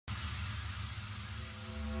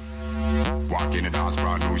Walk in the dance,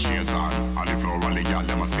 brand new shades on. On the floor, all the girl,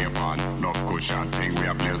 them a stay on. Enough cushion thing, we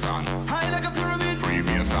a blaze on. High like a pyramid. Free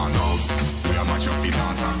bass and hubs. We a mash up the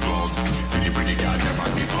dance and clubs. For the pretty girl, them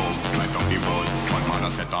at the clubs. Light up the buds. One man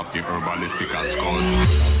a set off the herbalistic and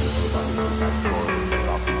skulls.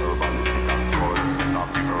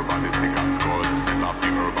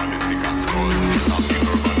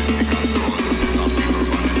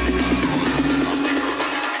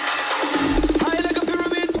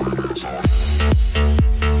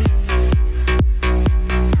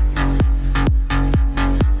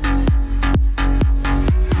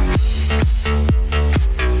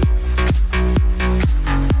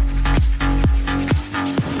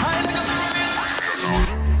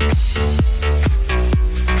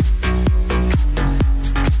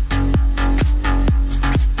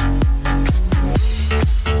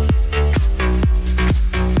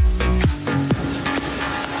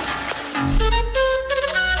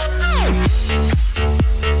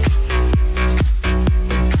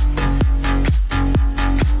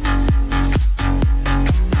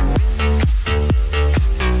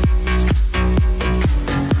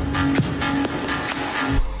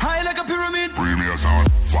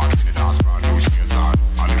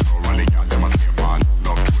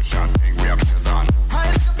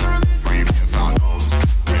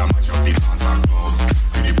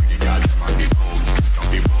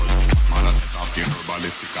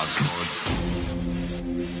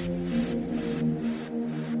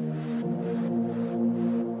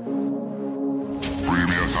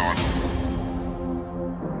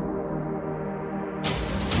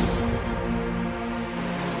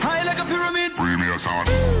 High like a pyramid. Free me a sound.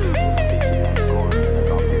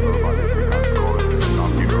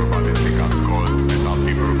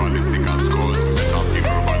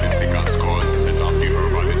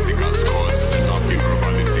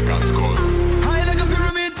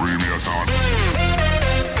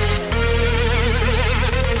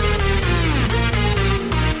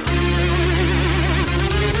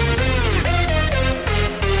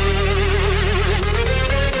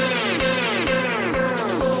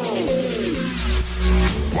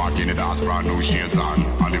 In the dance, brand new shades on.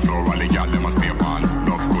 On the floor, all the girl, them a stay on.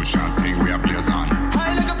 Enough cushion thing, we a blaze on.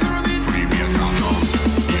 High like a pyramid. Free bass and hubs.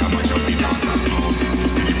 We a mash up the dance and clubs.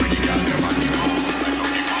 For the pretty girl, them at the clubs. Light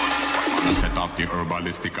up the buds. One man a set off the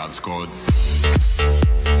herbalistic and scuds.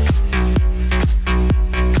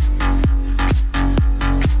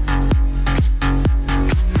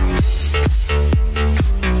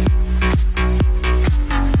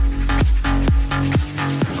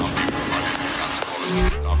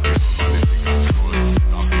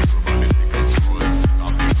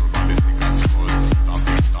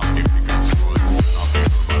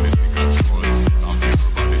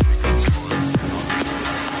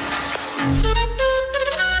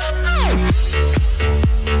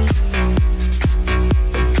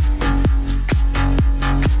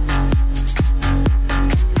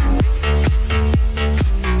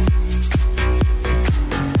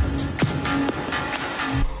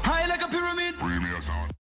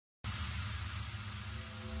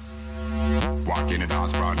 Walk in the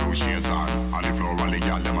dance, brand new shades on. On the floor, all the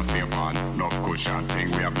girl, them a stay on. Enough cushion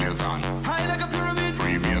thing, we a blaze on. High like a pyramid.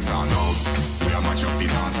 Free bass and hubs. We a mash up the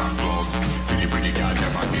dance and clubs. For the pretty girl,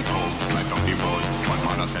 them at the clubs. Light up the buds. One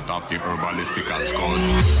man a set off the herbalistic and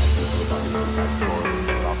skulls.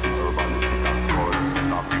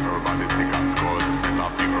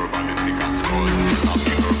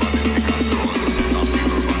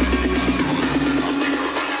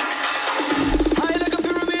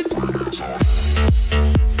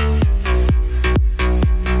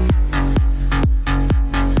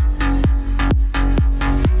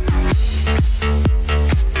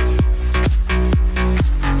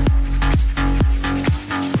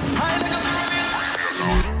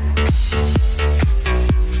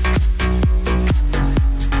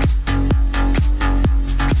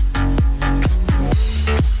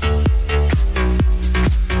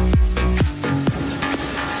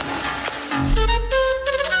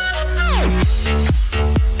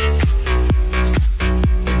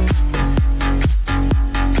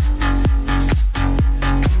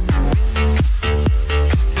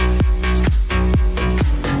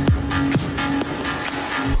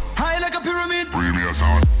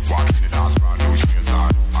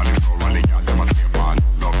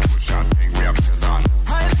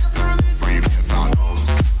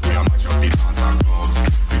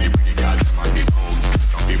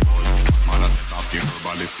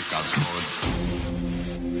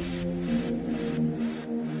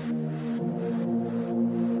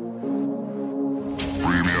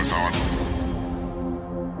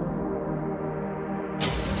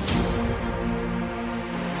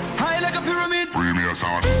 like a pyramid. Free me a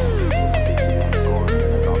sound.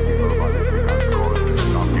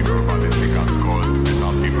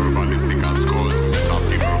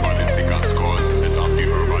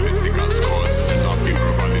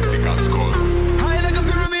 High like a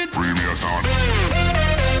pyramid. Free me a sound.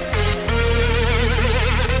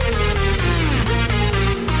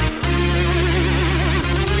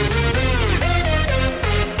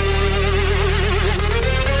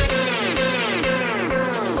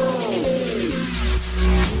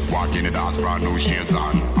 Walk in the dance, brand new shades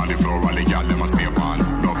on. On the floor, all the girl them a stay on.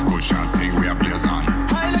 Enough cushion thing we a blaze on.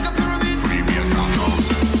 High like a pyramid. Free me a sound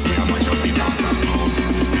clubs. We a mash up the dance and clubs.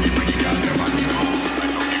 Till the pretty girl them on the clubs.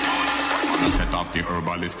 Light up the buds. Wanna set off the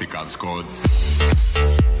herbalistic as codes.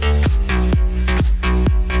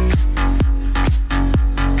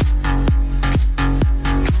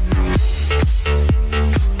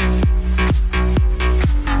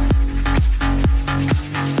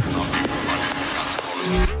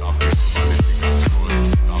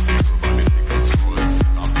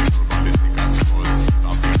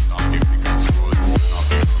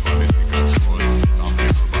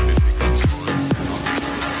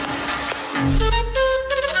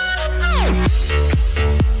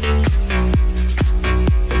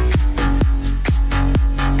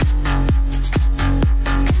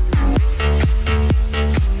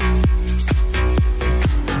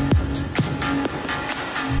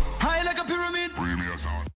 High like a pyramid. Free me a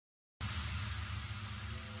sound.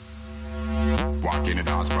 Walk in the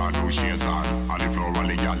dance, brand new shades on. On the floor, all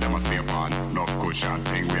the girl them a stay on. Enough cushion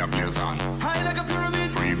thing we a blaze on. High like a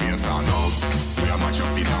pyramid. Free me a sound clubs. We a mash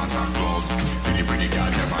up the dance and clubs. Till the pretty girl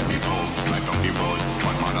them on the clubs. Light up the buds.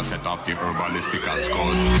 One man a set off the herbalistic as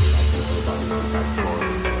codes.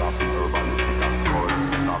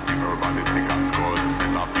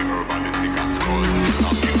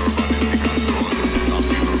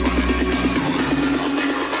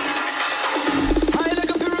 High like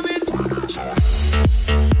a pyramid. High like a pyramid.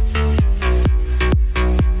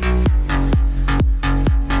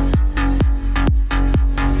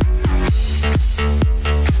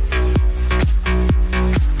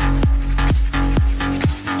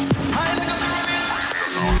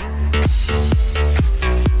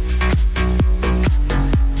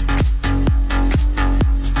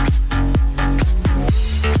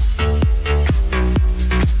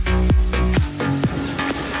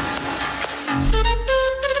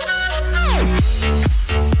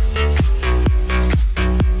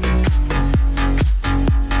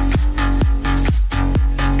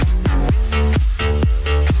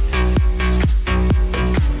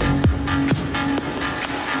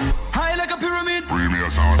 High like a pyramid. Free me a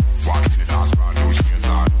sound. Walk in the dance, brand new shades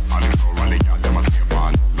on. On the floor, all the girl them a stay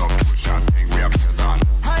on. Love cushion thing we a blaze on.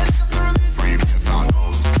 High like a pyramid. Free me a sound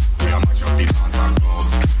clubs. We a mash up the dance and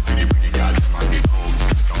clubs. Till the pretty girl them on the clubs.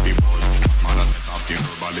 Light up the buds. Man a set off the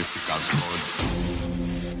herbalistic as codes.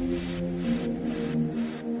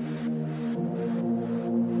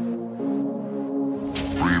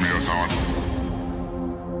 Free me a sound.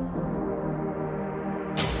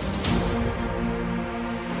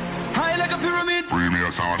 High like a pyramid. Free me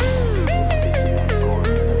a sound.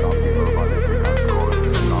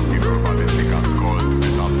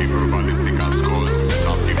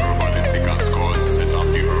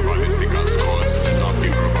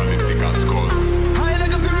 High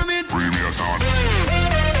like a pyramid. Free me a sound.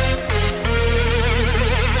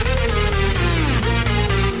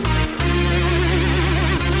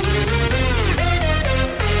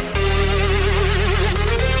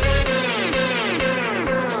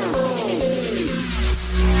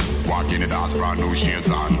 Walk in the dance, brand new shades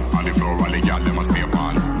on. On the floor, all the girl them a stay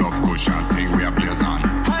on. Enough cushion thing we a blaze on.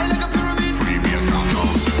 High like a pyramid. Free me a sound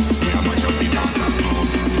clubs. We a mash up the dance and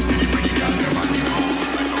clubs. Till the pretty girl them on the clubs.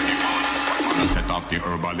 Light up the buds. Wanna set off the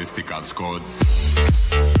herbalistic as codes.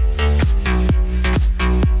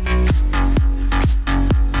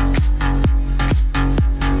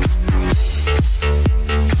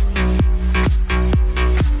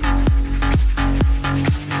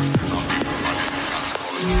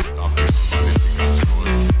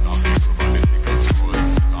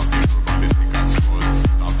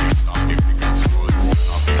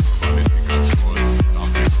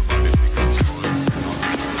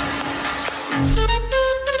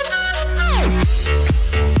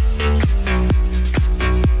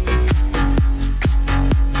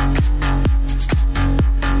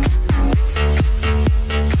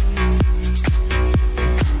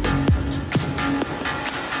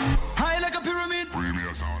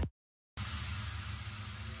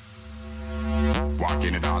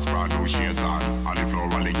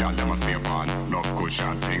 girl, them a stay on. Love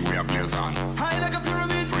cushion thing, we a blaze on. High like a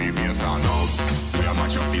pyramid. Free bass and hubs. We a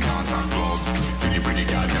mash up the dance and clubs. Pretty pretty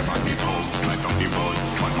girl, them at the tubs. Light up the buds.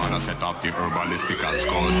 One man a set off the herbalistical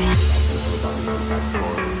scuds. Set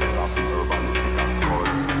off the herbalistical scuds.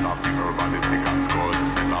 Set off the herbalistical scuds. Set off the herbalistical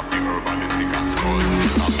scuds. Set off the herbalistical scuds.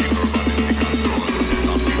 Set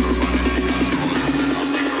off the herbalistical scuds. Set off the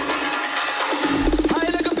herbalistical scuds.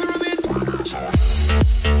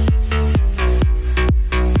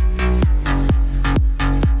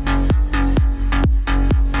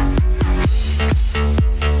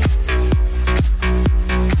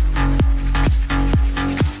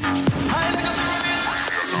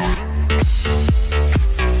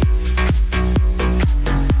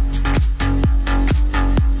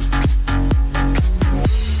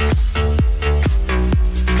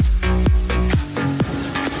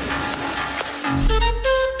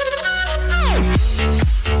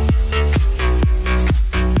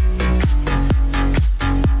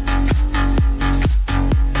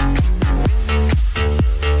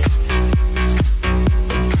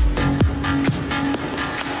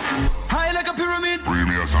 High like a pyramid.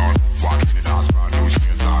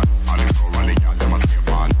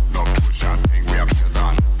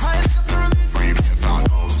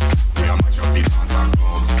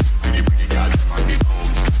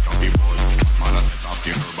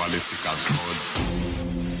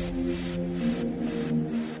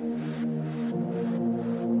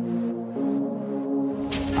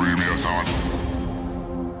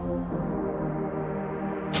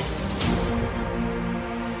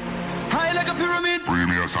 High like a pyramid. Free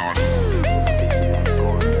me a sound.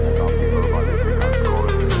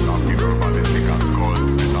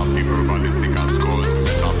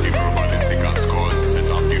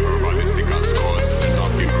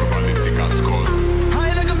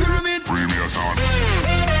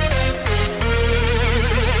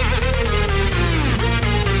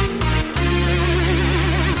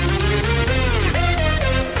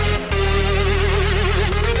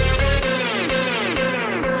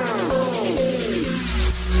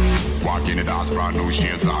 In the dance, brand new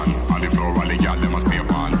shades on. On the floor, all the girl, them a stay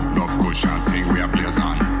on. Love cushion thing, we a blaze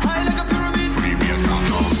on. High like a pyramid. Free bass and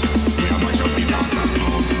hubs. We a mash up the dance and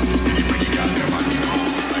clubs. Pretty pretty girl, them at the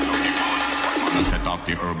tubs. Light up the buds. One man a set off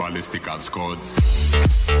the herbalistical scuds.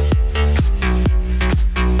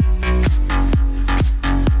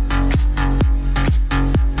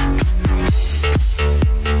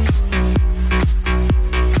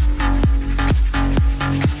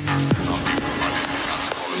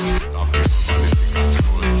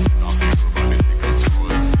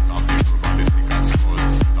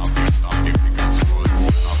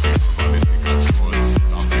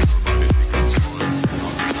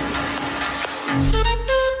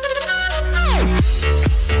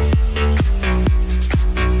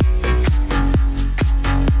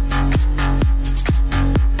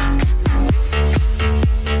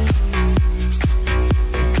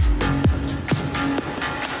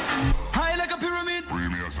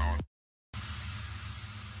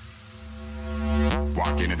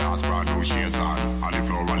 Walk in the dance, brand new shades on. On the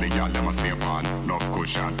floor, all the girl, them a stay on. Love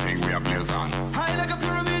cushion thing, we a blaze on. High like a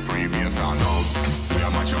pyramid. Free bass and hubs. We a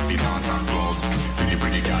mash up the dance and clubs. Pretty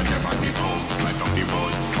pretty girl, them at the tubs. Light up the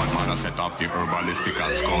buds. One man a set off the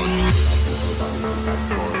herbalistical scuds. Set off the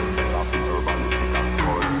herbalistical scuds. Set off the herbalistical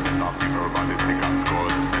scuds. Set off the herbalistical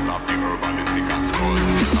scuds. Set off the herbalistical scuds.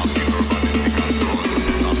 Set off the herbalistical scuds.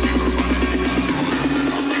 Set off the herbalistical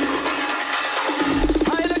scuds.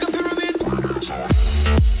 High like a pyramid.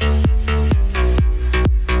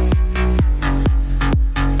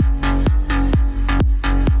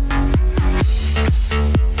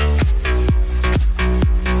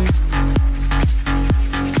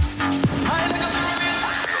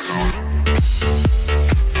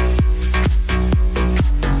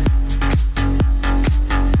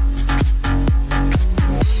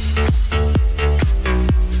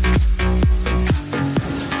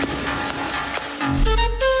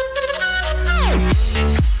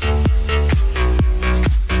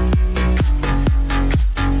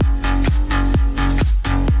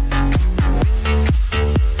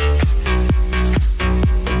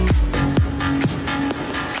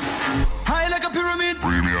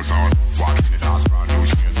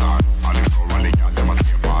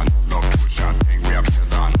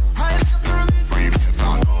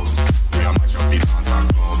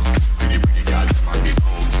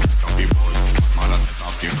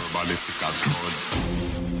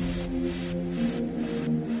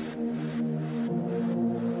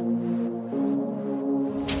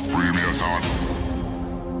 on.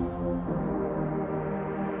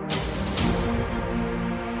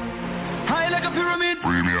 High like a pyramid.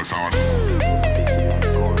 Free me Premier sound.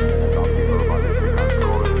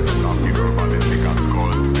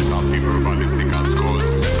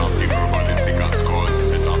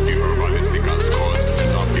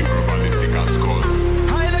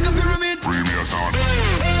 High like a pyramid. Premier sound.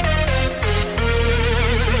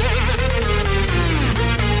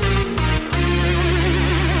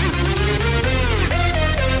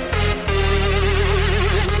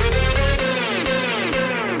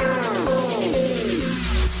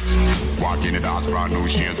 Walk in the dance, brand new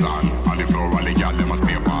shades on. On the floor, all the girl them a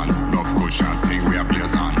stay on. Love cushion thing we a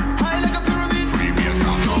blaze on. High like a pyramid. Free bass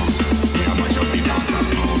and drums. We a mash up the dance and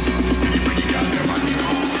clubs. Till the pretty girl them and the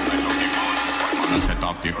hoes. Light up the buds. One man a set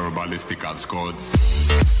off the herbalistic and scuds.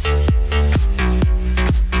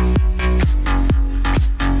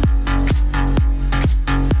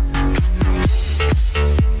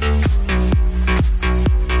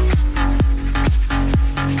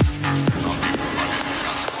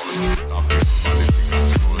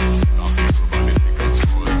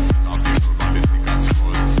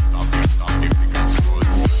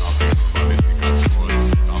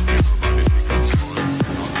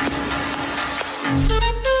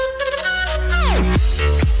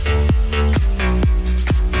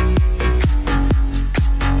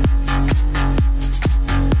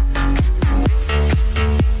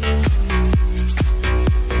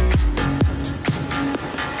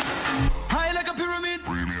 High like a pyramid.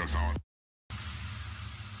 Premier sound.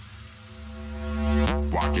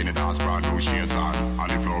 Walk in the dance, brand new shades on. On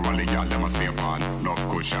the floor, all the girl them a stay on. Love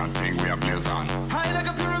cushion thing we a blaze on. High like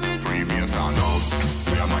a pyramid. Free bass and drums.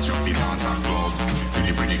 We a mash up the dance and clubs. Till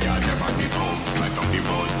the pretty girl them and the hoes. Light up the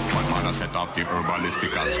buds. One man a set off the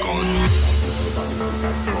herbalistic and skulls.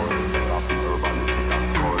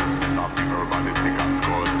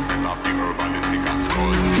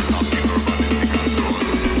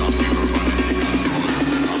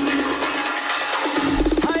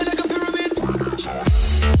 High like a pyramid.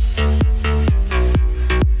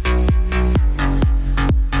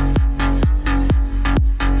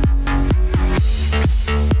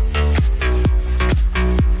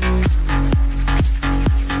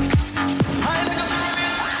 High like a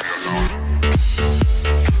pyramid.